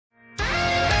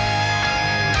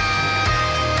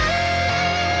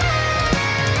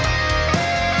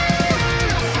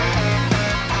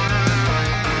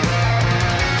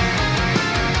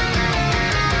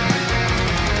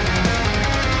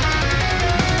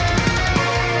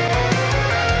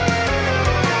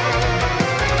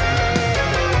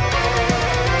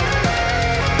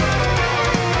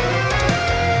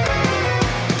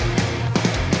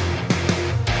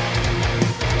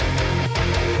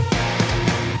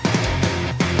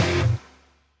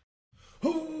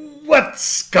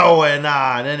What's going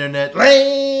on, Internet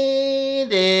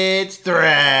Land? It's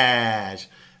Thrash.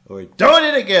 We're doing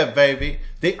it again, baby.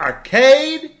 The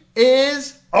arcade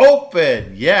is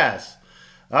open. Yes.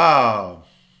 So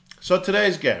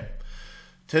today's game.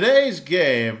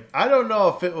 I don't know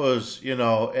if it was,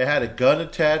 it had a gun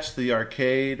attached to the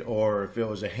arcade or if it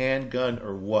was a handgun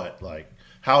or what, like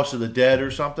House of the Dead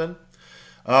or something.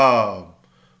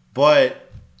 But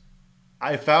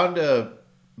I found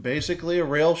basically a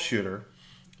rail shooter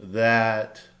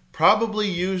that probably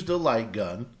used a light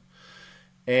gun.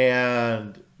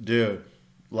 And, dude,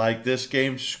 like, this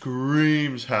game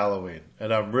screams Halloween.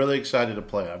 And I'm really excited to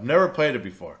play it. I've never played it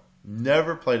before.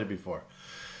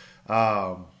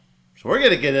 So we're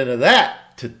going to get into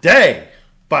that today.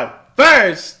 But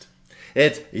first,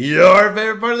 it's your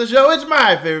favorite part of the show. It's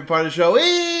my favorite part of the show.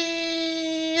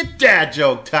 It's dad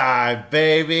joke time,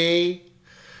 baby.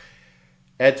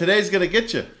 And today's going to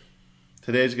get you.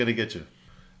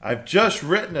 I've just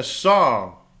written a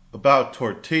song about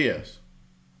tortillas.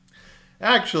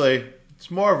 Actually, it's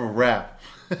more of a rap.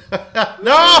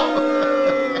 No!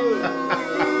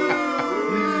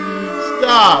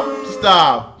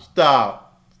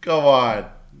 Stop. Come on.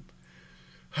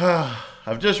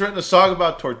 I've just written a song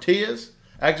about tortillas.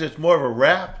 Actually, it's more of a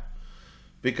rap.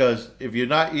 Because if you're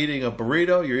not eating a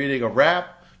burrito, you're eating a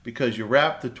wrap. Because you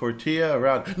wrap the tortilla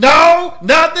around. No!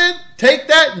 Nothing! Take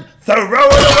that and throw it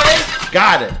away.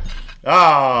 Got it.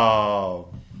 Oh.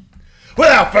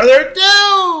 Without further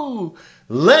ado,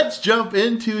 let's jump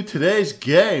into today's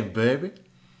game, baby.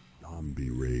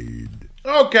 Zombie Raid.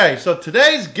 Okay, so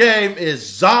today's game is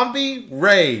Zombie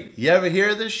Raid. You ever hear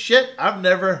of this shit? I've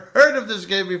never heard of this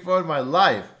game before in my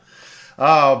life.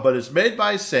 But it's made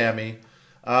by Sammy.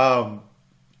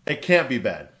 It can't be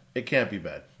bad.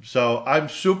 So I'm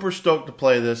super stoked to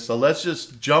play this. So let's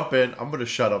just jump in. I'm going to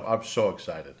shut up. I'm so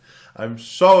excited. To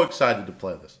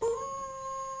play this.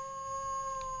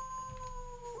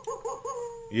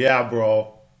 Yeah,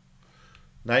 bro.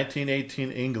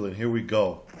 1918 England. Here we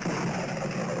go.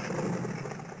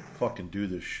 Fucking do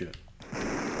this shit.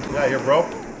 Yeah, here, bro.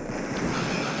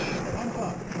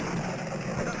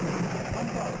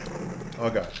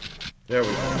 Okay. There we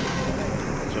go.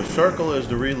 So circle is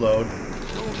to reload.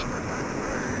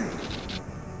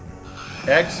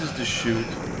 X is to shoot.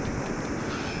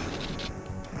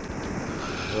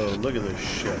 Oh, look at this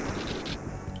shit.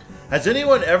 Has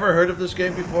anyone ever heard of this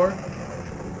game before?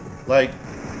 Like,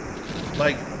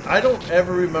 I don't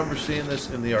ever remember seeing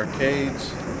this in the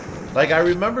arcades. Like, I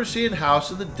remember seeing House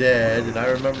of the Dead, and I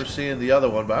remember seeing the other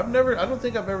one, but I don't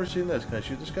think I've ever seen this. Can I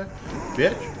shoot this guy?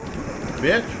 Bitch.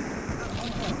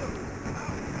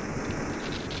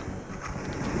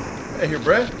 Hey, here,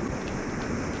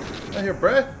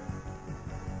 Brett.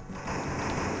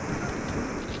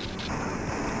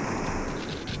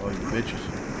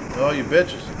 Oh, you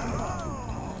bitches.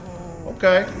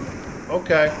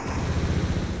 Okay.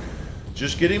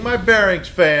 Just getting my bearings,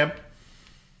 fam.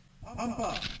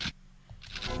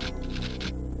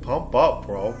 Pump up,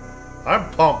 bro. I'm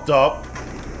pumped up.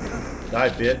 Die,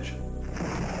 bitch.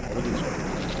 Look at this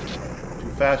one.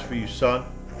 Too fast for you, son.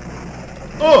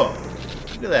 Oh!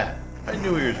 Look at that. I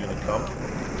knew he was going to come.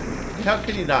 How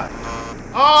can he not?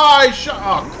 Oh,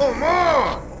 come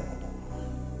on!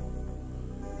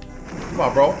 Come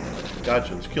on, bro.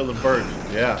 Gotcha. Let's kill the birds.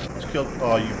 Yeah. Let's kill...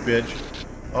 Oh, you bitch.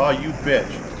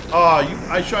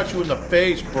 I shot you in the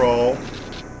face, bro.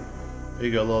 There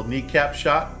you go. A little kneecap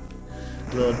shot.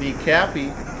 Little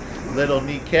kneecappy.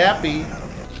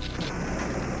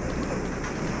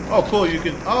 Oh, cool. You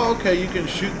can... Oh, okay. You can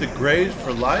shoot the graves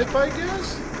for life, I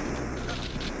guess?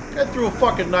 Guy threw a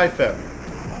fucking knife at me.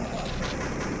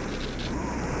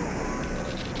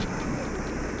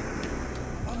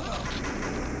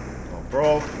 Oh,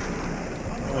 bro.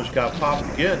 Almost got popped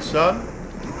again, son.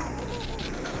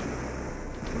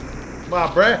 Come on,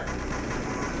 bruh.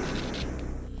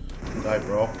 Die,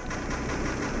 bro. I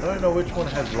don't know which one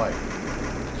has life.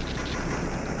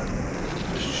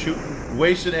 Just shooting,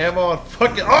 wasting ammo on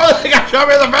fucking... Oh, they got shot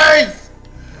me in the face!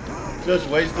 Just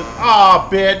wasted... Aw,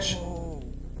 bitch.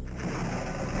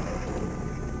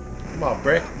 Come on,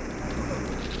 bruh.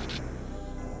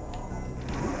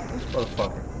 This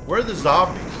motherfucker. Where are the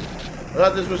zombies? I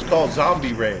thought this was called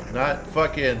Zombie Raid, not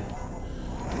fucking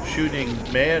shooting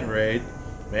man raid.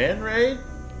 Man raid?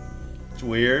 It's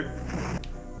weird.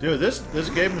 Dude, this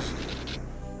game is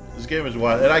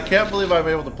wild. And I can't believe I'm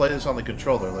able to play this on the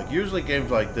controller. Like, usually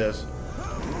games like this,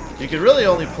 you can really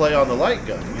only play on the light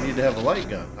gun. You need to have a light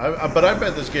gun. But I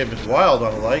bet this game is wild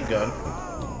on a light gun.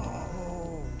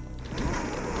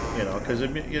 Because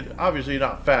obviously you're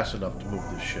not fast enough to move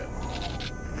this shit.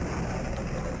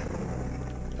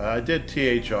 I did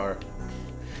THR.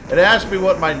 It asked me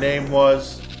what my name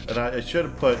was, and I should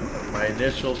have put my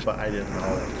initials, but I didn't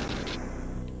know.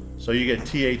 So you get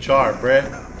THR, Brett.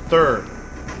 Third.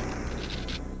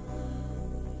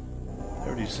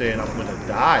 Everybody's saying I'm gonna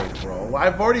die, bro.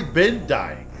 I've already been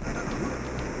dying.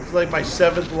 It's like my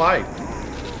 7th life.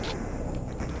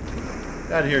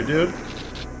 Out of here, dude.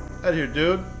 Out of here,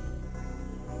 dude.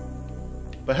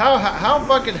 But how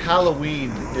fucking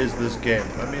Halloween is this game?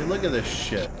 I mean, look at this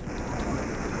shit.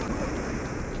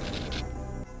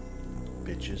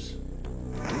 Bitches.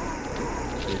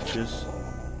 Bitches.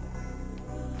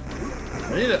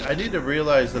 I need to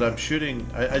realize that I'm shooting.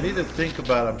 I need to think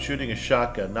about I'm shooting a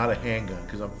shotgun, not a handgun,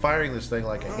 because I'm firing this thing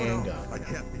like a handgun. I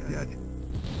can't be dead.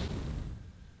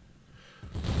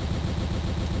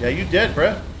 Yeah, you did,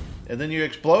 bruh. And then you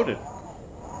exploded.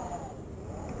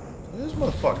 This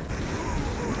motherfucker.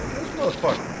 This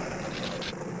motherfucker.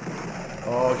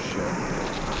 Oh shit.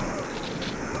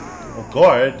 Oh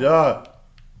god.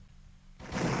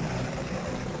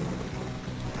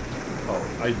 Oh,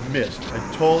 I missed. I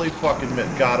totally fucking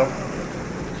missed. Got him.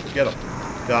 Get him.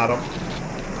 Got him.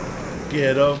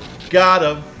 Get him. Got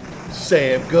him.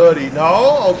 Sam Goody.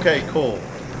 No? Okay, cool.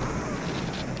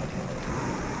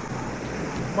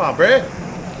 Come on, Brad.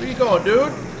 Where you going,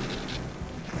 dude?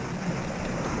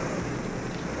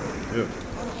 Dude.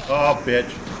 Oh,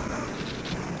 bitch.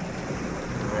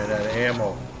 Ran out of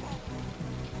ammo.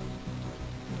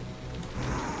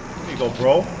 Here you go,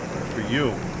 bro. For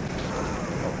you.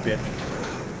 Oh, bitch.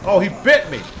 Oh, he bit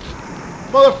me.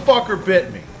 Motherfucker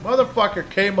bit me. Motherfucker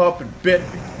came up and bit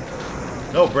me.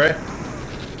 No, Brad.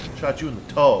 Shot you in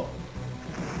the toe.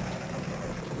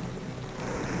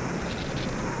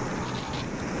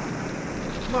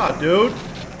 Come on, dude.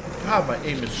 God, my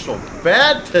aim is so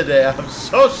bad today. I'm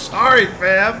so sorry,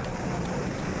 fam.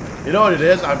 You know what it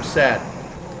is? I'm sad.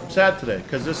 I'm sad today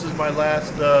because this is my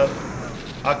last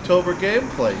October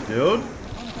gameplay, dude.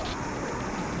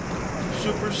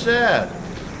 Super sad.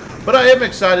 But I am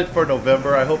excited for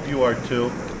November. I hope you are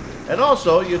too. And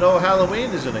also, you know, Halloween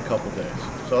is in a couple days.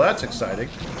 So that's exciting.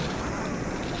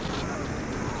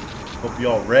 Hope you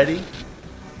all ready.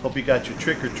 Hope you got your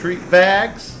trick-or-treat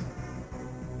bags.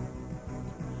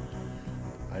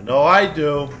 I know I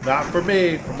do. Not for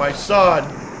me, for my son.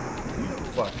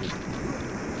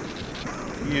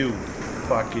 You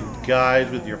fucking guys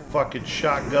with your fucking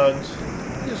shotguns.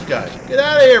 This guy. Get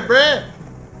out of here, Brad.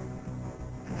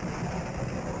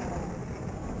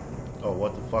 Oh,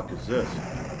 what the fuck is this?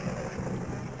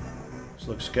 This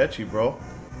looks sketchy, bro.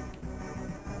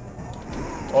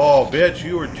 Oh, bitch,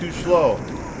 you were too slow.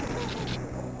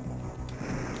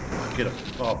 Get him.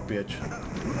 Oh, bitch.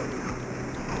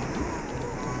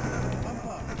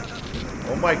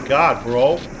 Oh my god,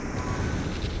 bro.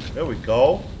 There we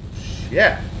go.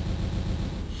 Shit.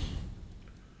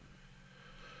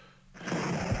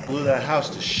 Blew that house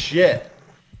to shit.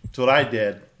 That's what I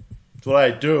did. That's what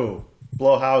I do.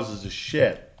 Blow houses to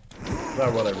shit. That's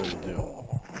not what I really do.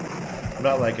 I'm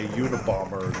not like a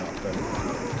Unabomber or nothing.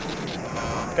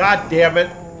 God damn it.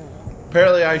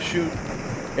 Apparently I shoot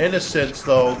innocents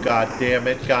though. God damn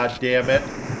it. God damn it.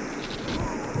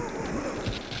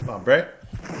 Come on, Bray.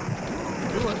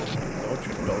 Do it. Don't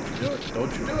you do it.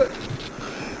 Don't you do it.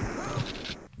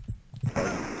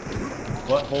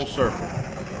 Butthole surfer.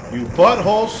 You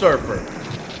butthole surfer.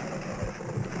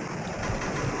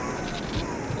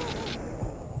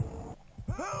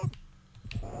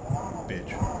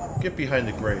 Bitch. Get behind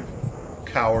the grave.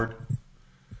 Coward.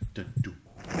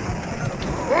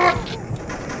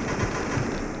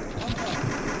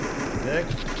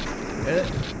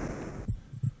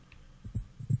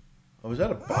 Oh, was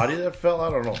that a body that fell? I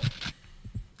don't know.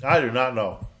 I do not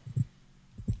know.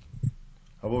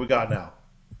 What we got now?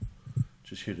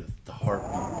 Just hear the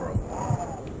heartbeat, bro.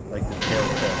 Like the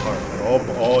telltale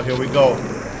heartbeat. Oh, here we go.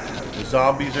 The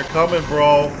zombies are coming,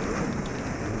 bro.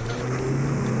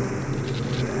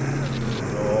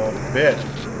 Oh, bitch.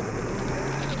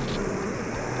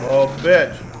 Oh,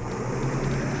 bitch.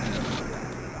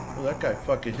 Oh, that guy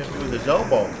fucking hit me with his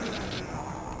elbow.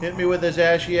 Hit me with his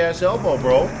ashy ass elbow,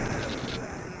 bro.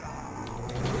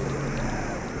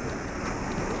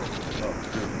 Oh,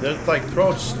 dude. They're like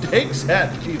throwing stakes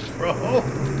at me, bro.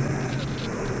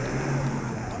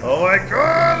 Oh my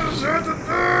god, is that the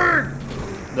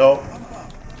thing? No.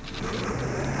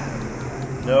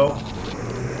 No.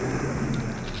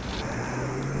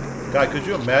 God, could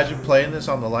you imagine playing this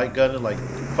on the light gun and like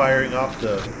firing off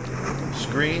the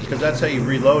screen? Because that's how you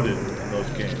reloaded in those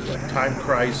games, like Time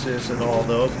Crisis and all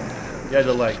those. You had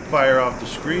to like fire off the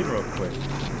screen real quick.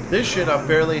 This shit I'm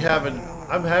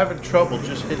having trouble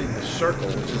just hitting the circle,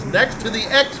 which is next to the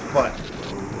X button.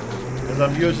 Because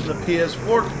I'm using the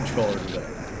PS4 controller today.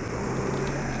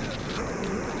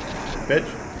 Bitch.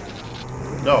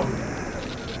 No.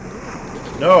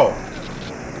 No.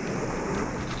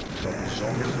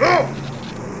 No!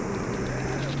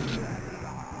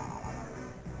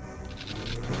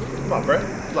 Come on, Brett.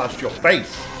 You lost your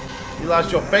face. You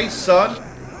lost your face, son.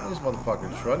 These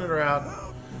motherfuckers running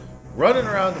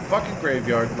around the fucking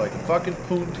graveyard like a fucking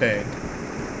poontang.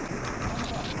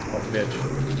 Oh, bitch.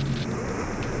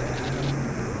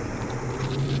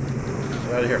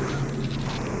 Get out of here.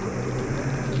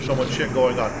 There's so much shit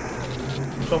going on.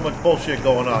 So much bullshit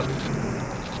going on.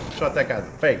 Shot that guy in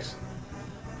the face.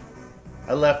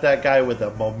 I left that guy with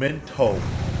a memento.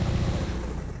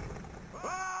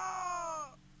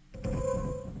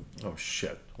 Oh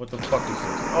shit. What the fuck is this?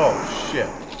 Oh shit.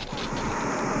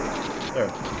 There.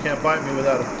 You can't bite me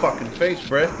without a fucking face,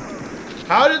 Britt.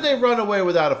 How did they run away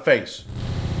without a face?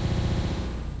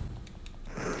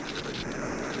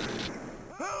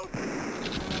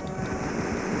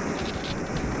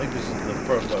 I think this is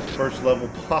the first level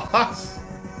boss.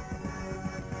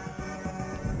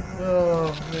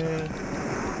 Oh man.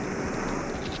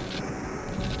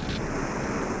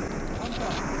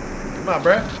 Come on,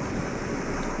 Brett. I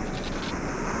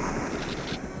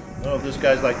don't know if this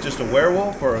guy's like just a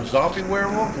werewolf or a zombie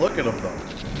werewolf. Look at him though.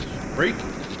 It's freaky.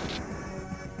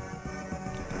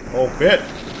 Oh, bitch.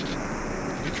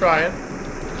 You trying?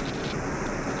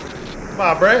 Come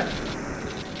on, Brett.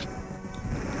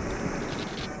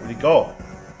 Where'd he go?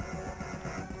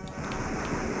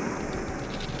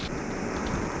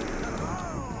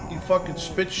 He fucking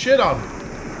spit shit on me.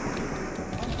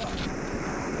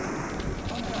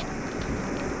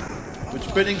 Quit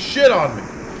spitting shit on me.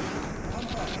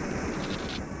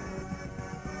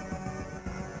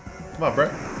 Come on,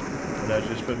 Brett. And I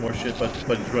just spit more shit, but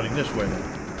he's running this way now.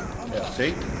 Yeah,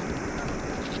 see?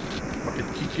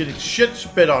 Fucking keep getting shit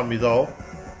spit on me, though.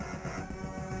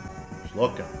 He's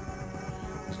looking.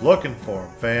 He's looking for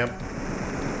him, fam.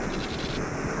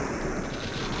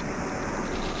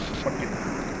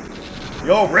 Fucking.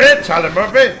 Yo, Red, Tyler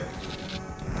Murphy!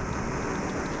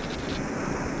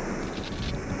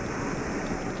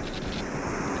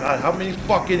 God, how many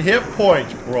fucking hit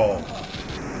points, bro?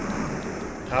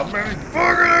 How many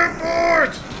fucking hit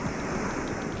points?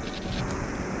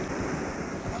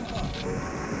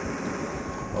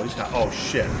 Oh, he's got. Oh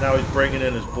shit! Now he's bringing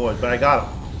in his boys, but I got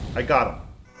him. I got him.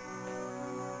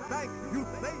 You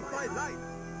saved my life.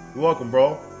 You're welcome,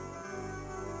 bro.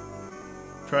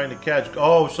 Trying to catch.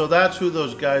 Oh, so that's who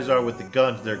those guys are with the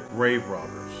guns. They're grave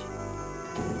robbers.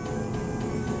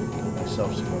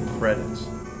 Myself some more credits.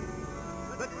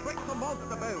 Let's break the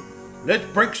monster bones. Let's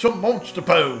break some monster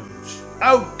bones.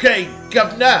 Okay,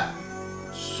 governor.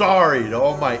 Sorry to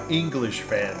all my English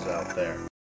fans out there.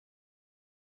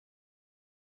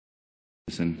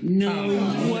 No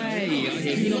way! I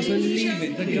cannot believe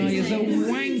it. The guy is a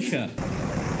wanker.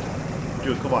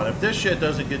 Dude, come on. If this shit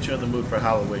doesn't get you in the mood for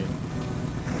Halloween.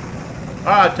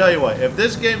 Alright, I'll tell you what. If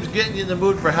this game's getting you in the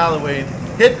mood for Halloween,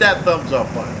 hit that thumbs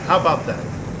up button. How about that?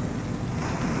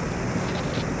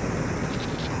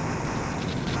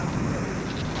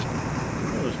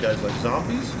 Those guys like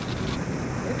zombies?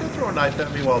 They can throw a knife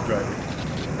at me while driving.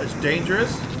 That's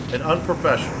dangerous and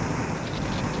unprofessional.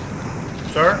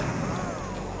 Sir?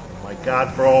 My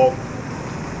God, bro.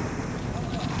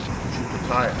 Shoot the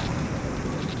tire.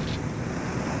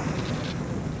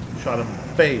 Shot him in the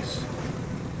face.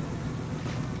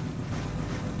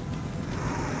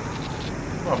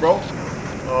 Come on, bro.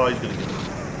 Oh, he's gonna get me.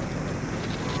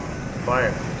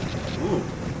 Fire. Ooh.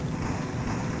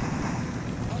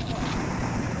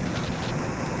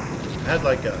 Had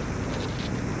like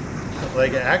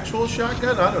an actual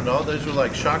shotgun? I don't know. Those were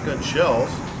like shotgun shells.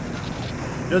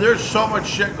 You know, there's so much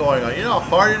shit going on. You know how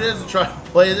hard it is to try to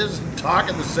play this and talk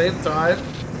at the same time?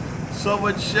 So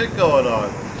much shit going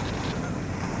on.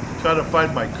 Trying to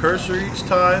find my cursor each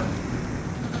time.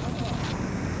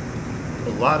 A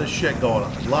lot of shit going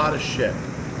on. A lot of shit.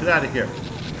 Get out of here.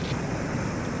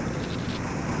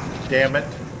 Damn it.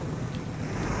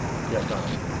 Yeah, got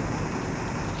it.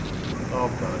 Oh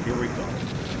god, here we go.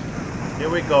 Here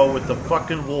we go with the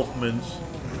fucking Wolfmans.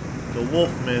 The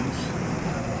Wolfmans.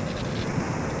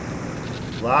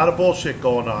 A lot of bullshit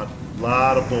going on. A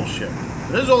lot of bullshit.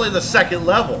 And this is only the second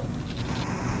level.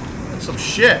 That's some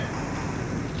shit.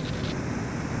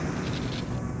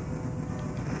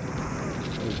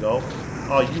 There we go.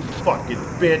 Oh, you fucking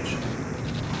bitch.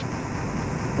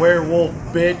 Werewolf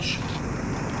bitch.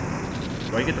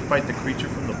 Do I get to fight the creature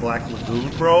from the Black Lagoon,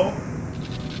 bro?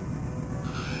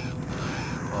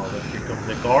 Oh, here come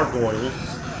the gargoyles.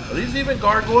 Are these even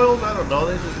gargoyles? I don't know.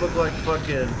 They just look like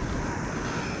fucking...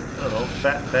 I don't know,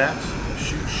 fat bats,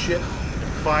 shoot shit,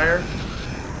 and fire.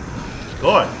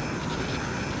 Good.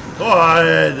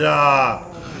 Good.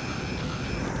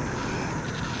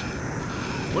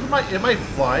 What am I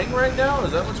flying right now?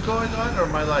 Is that what's going on? Or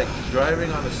am I like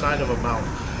driving on the side of a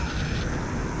mountain?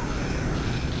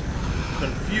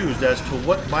 Confused as to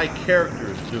what my character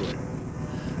is doing.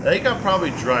 I think I'm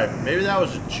probably driving. Maybe that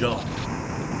was a jump. I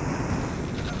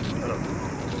don't know.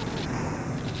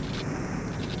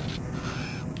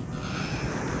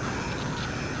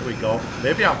 There we go.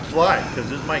 Maybe I'm flying,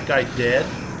 because is my guy dead?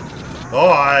 Oh,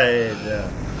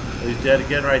 he's dead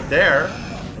again right there.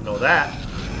 I know that.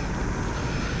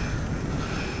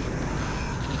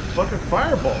 Fucking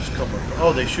fireballs coming from.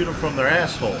 Oh, they shoot them from their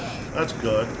assholes. That's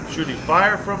good. Shooting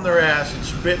fire from their ass and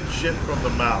spitting shit from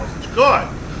their mouths. It's good.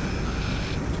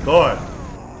 It's good.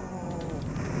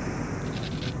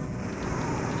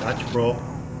 Gotcha, bro.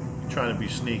 You're trying to be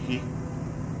sneaky.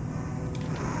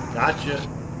 Gotcha.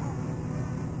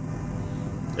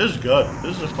 This is good.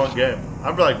 This is a fun game.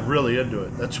 I'm like really into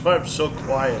it. That's why I'm so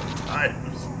quiet at times.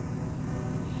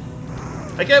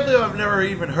 I can't believe I've never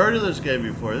even heard of this game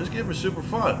before. This game is super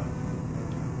fun.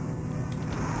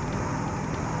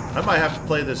 I might have to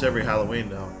play this every Halloween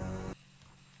now.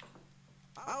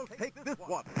 I'll take this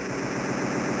one.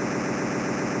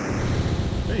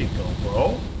 There you go,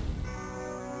 bro.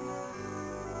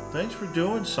 Thanks for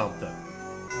doing something.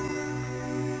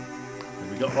 Here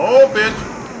we go. Oh, bitch!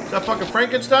 Is that fucking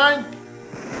Frankenstein?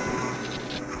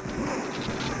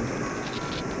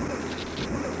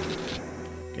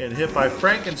 Getting hit by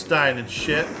Frankenstein and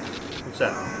shit. What's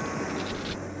that?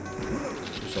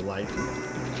 Just a light.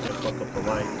 Can't fuck up the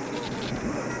light.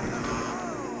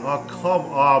 Oh, come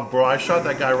on, bro. I shot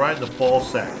that guy right in the ball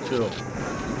sack, too.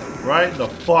 Right in the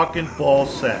fucking ball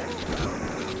sack.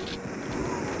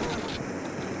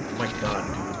 Oh my god,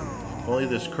 dude. If only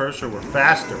this cursor were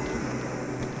faster.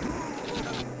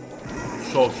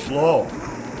 So slow.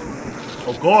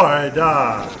 Oh, good.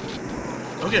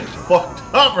 I'm getting fucked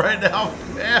up right now,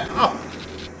 fam.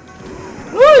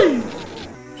 Whee!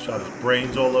 Shot his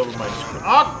brains all over my screen.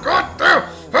 Oh, god damn!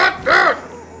 Hot damn!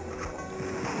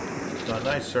 It's not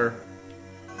nice, sir.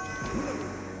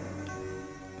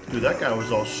 Dude, that guy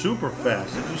was all super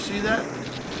fast. Did you see that?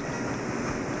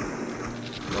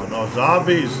 Oh no,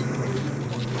 zombies!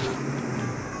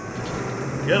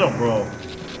 Get him, bro.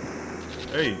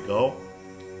 There you go.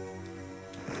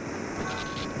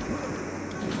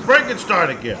 Frankenstein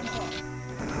again.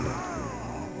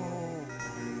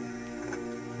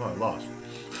 Oh, I lost.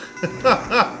 I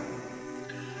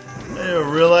didn't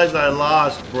realize I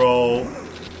lost, bro.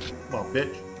 Come on,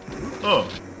 bitch.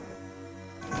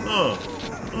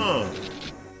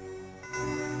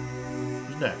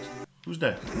 Who's next? Who's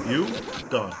next? You?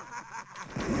 Done.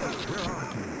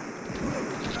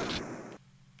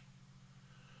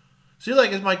 See,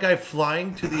 like, is my guy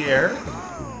flying to the air?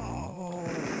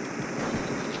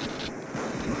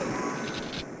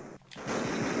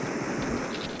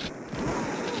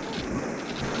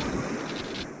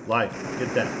 Life.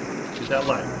 Get that. Get that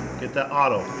life. Get that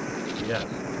auto. Yes.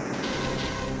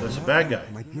 That's a bad guy.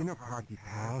 My dinner party,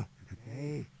 pal.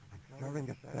 Today, I'm serving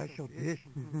a special dish.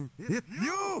 It's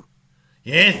you!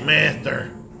 Yes,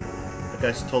 master. That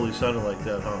guy's totally sounded like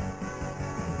that, huh?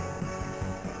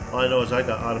 All I know is I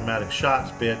got automatic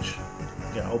shots, bitch.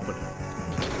 Yeah, open it.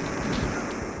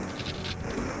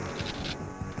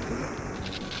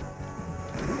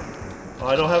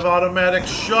 I don't have automatic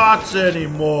shots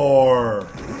anymore.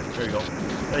 There you go.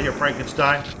 Hey, here,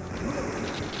 Frankenstein.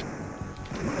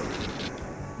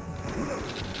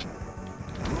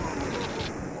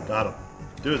 Got him.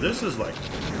 Dude, this is like...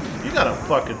 You gotta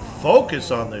fucking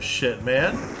focus on this shit,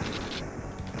 man.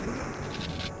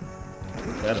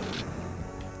 Get him.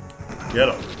 Get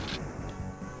him.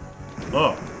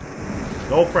 Oh.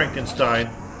 Go, Frankenstein.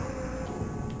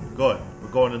 Good. We're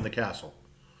going in the castle.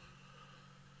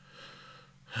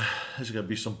 There's gonna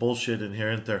be some bullshit in here,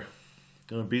 isn't there?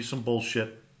 Gonna be some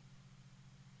bullshit.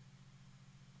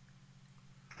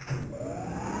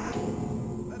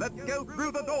 Let's go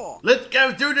through the door. Let's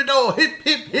go through the door. Hip,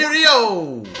 hip,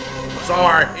 here-yo.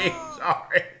 Sorry.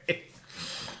 Sorry.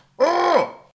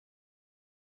 Oh!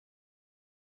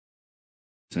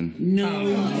 No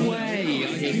way! I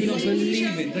cannot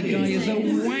believe it. The guy is a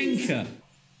wanker.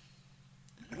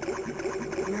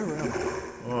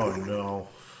 Oh no.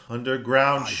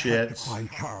 Underground shits.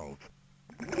 Charles.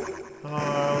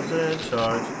 Charles in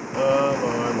charge of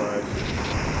our lives.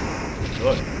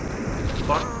 Good.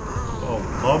 Fuck. Oh,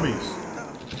 mummies.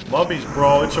 Mummies,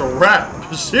 bro. It's a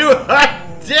wrap. See what I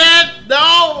did?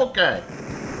 No? Okay.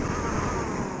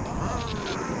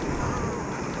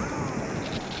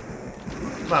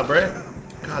 Come on, Brett.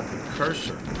 God, the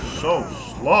cursor is so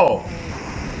slow.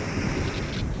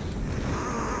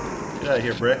 Get out of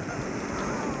here, Brett.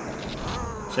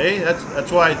 See? That's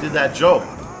why I did that joke.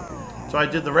 So I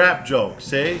did the rap joke.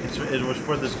 See? It was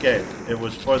for this game. It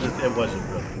was for the. It wasn't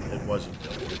really. It wasn't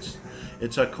really.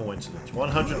 It's a coincidence.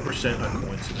 100% a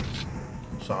coincidence.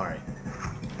 Sorry.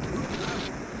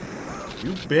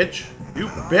 You bitch. You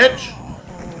bitch.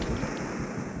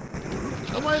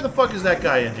 Now why the fuck is that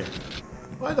guy in here?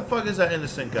 Why the fuck is that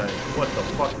innocent guy? What the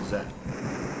fuck is that?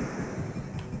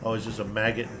 Oh, it's just a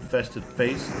maggot-infested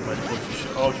face? Am I supposed to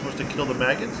oh, I'm supposed to kill the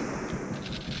maggots?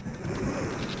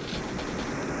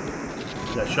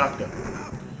 That shotgun.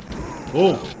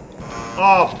 Boom.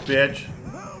 Oh, bitch.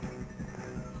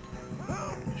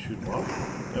 Shoot him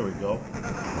off. There we go.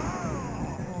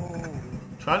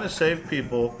 Trying to save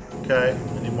people. Okay.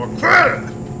 I need more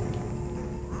credit.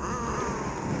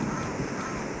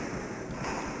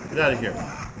 Get out of here.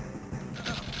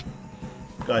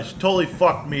 Guys, totally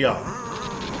fucked me up.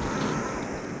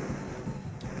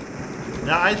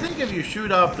 Now, I think if you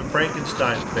shoot off the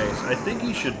Frankenstein face, I think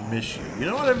he should miss you. You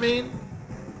know what I mean?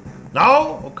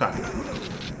 No? Okay.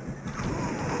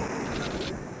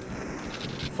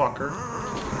 Fucker.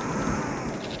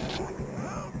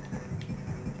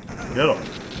 Get him.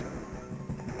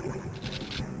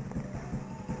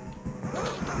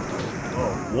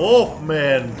 Oh,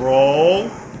 Wolfman, bro.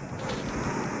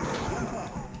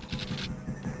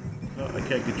 No, I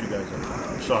can't get you guys up.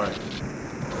 I'm sorry.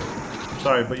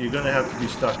 Sorry, but you're gonna have to be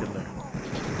stuck in there.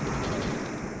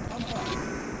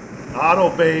 Auto,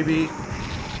 baby.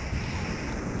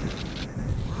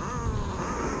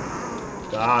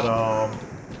 Got him.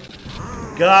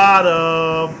 Got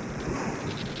him.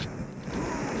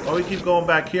 Oh, we keep going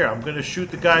back here. I'm gonna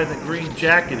shoot the guy in the green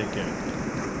jacket again.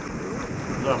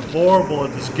 I'm horrible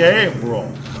at this game, bro.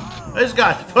 I just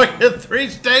got fucking 3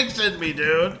 stakes in me,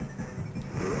 dude.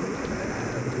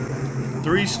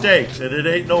 3 stakes, and it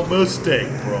ain't no mistake,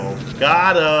 bro.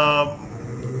 Got him.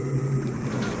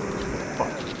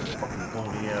 Fucking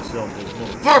bony ass elbows,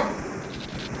 motherfucker.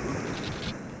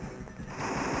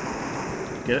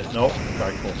 Get it? Nope.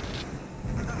 Okay, cool.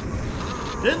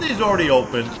 Didn't these already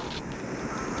open?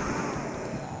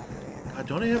 God,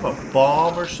 don't I have a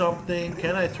bomb or something?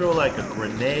 Can I throw like a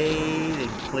grenade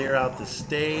and clear out the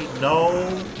state? No.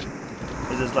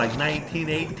 Is this like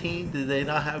 1918? Did they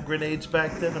not have grenades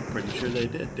back then? I'm pretty sure they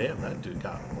did. Damn, that dude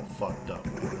got all fucked up.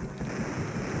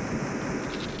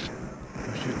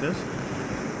 I'll shoot this.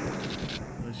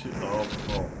 Let's shoot.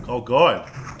 Oh, good.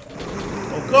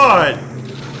 Oh, good.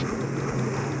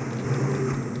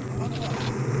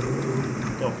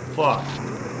 The fuck?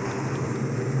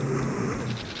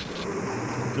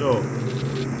 Dude.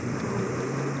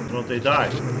 Why don't they die?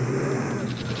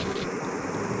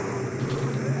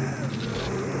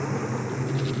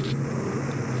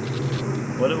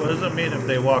 What does it mean if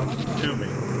they walk to me?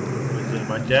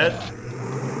 Am I dead?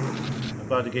 I'm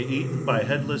about to get eaten by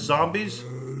headless zombies?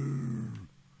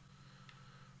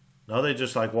 No, they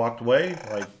just like walked away,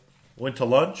 like went to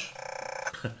lunch.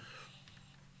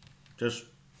 Just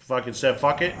fucking said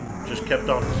fuck it. Just kept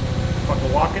on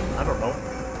fucking walking. I don't know.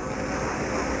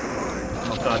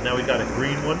 Oh god, now we got a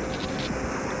green one.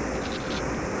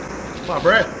 Come on,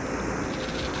 Brett.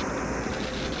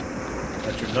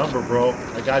 Got your number, bro.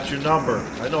 I got your number.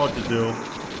 I know what to do.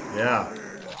 Yeah.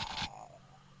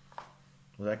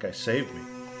 Well, that guy saved me.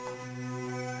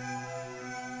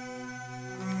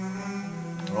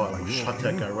 Oh, I almost shot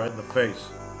that guy right in the face.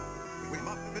 We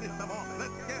must finish them off.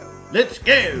 Let's Let's go.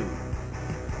 go!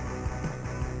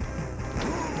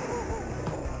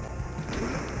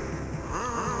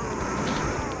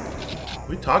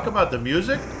 We talk about the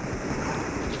music?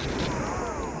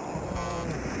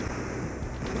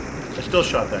 I still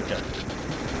shot that guy.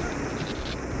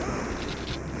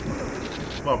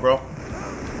 Come on, bro.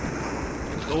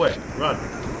 Go away. Run.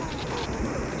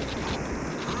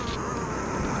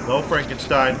 No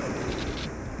Frankenstein.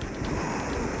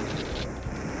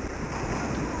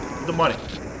 Get the money.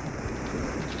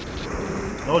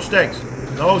 No stakes.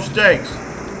 No stakes.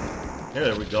 Here,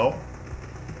 there we go.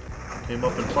 Came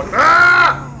up and fuck.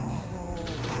 Ah!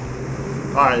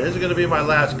 Alright, this is gonna be my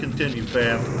last continue,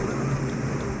 fam.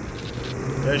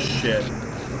 This shit.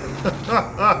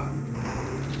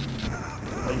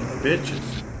 Oh, you bitches.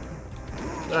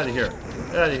 Get out of here.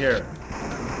 Get out of here.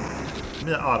 Give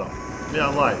me that auto. Give me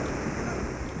that life.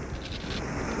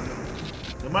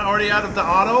 Am I already out of the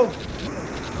auto?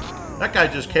 That guy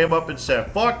just came up and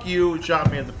said, fuck you, and shot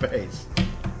me in the face.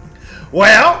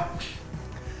 Well,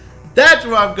 that's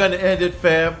where I'm going to end it,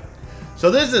 fam. So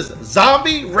this is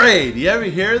Zombie Raid. You ever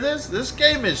hear this? This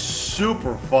game is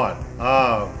super fun.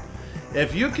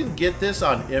 If you can get this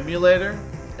on emulator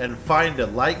and find a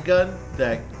light gun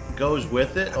that goes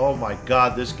with it, oh my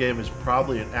god, this game is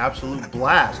probably an absolute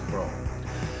blast, bro.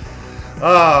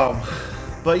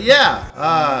 But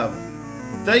yeah,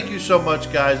 thank you so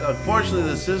much, guys. Unfortunately,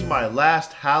 this is my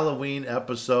last Halloween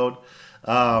episode.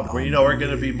 Where, you know, we're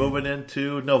going to be moving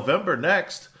into November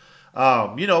next.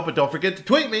 You know, but don't forget to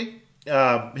tweet me.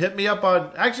 Hit me up on,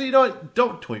 actually, you know what?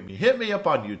 Don't tweet me. Hit me up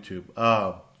on YouTube.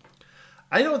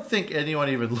 I don't think anyone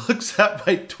even looks at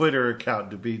my Twitter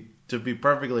account, to be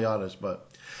perfectly honest,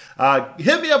 but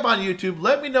hit me up on YouTube.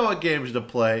 Let me know what games to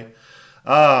play.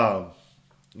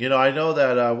 You know, I know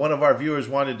that one of our viewers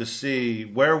wanted to see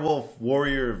Werewolf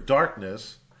Warrior of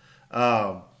Darkness,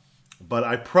 but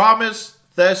I promise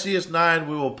Theseus 9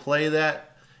 we will play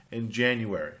that in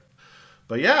January.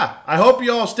 But yeah, I hope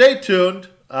you all stay tuned.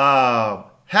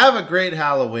 Have a great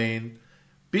Halloween.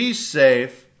 Be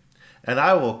safe. And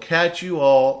I will catch you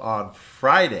all on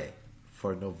Friday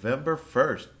for November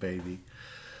 1st, baby.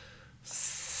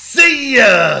 See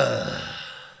ya!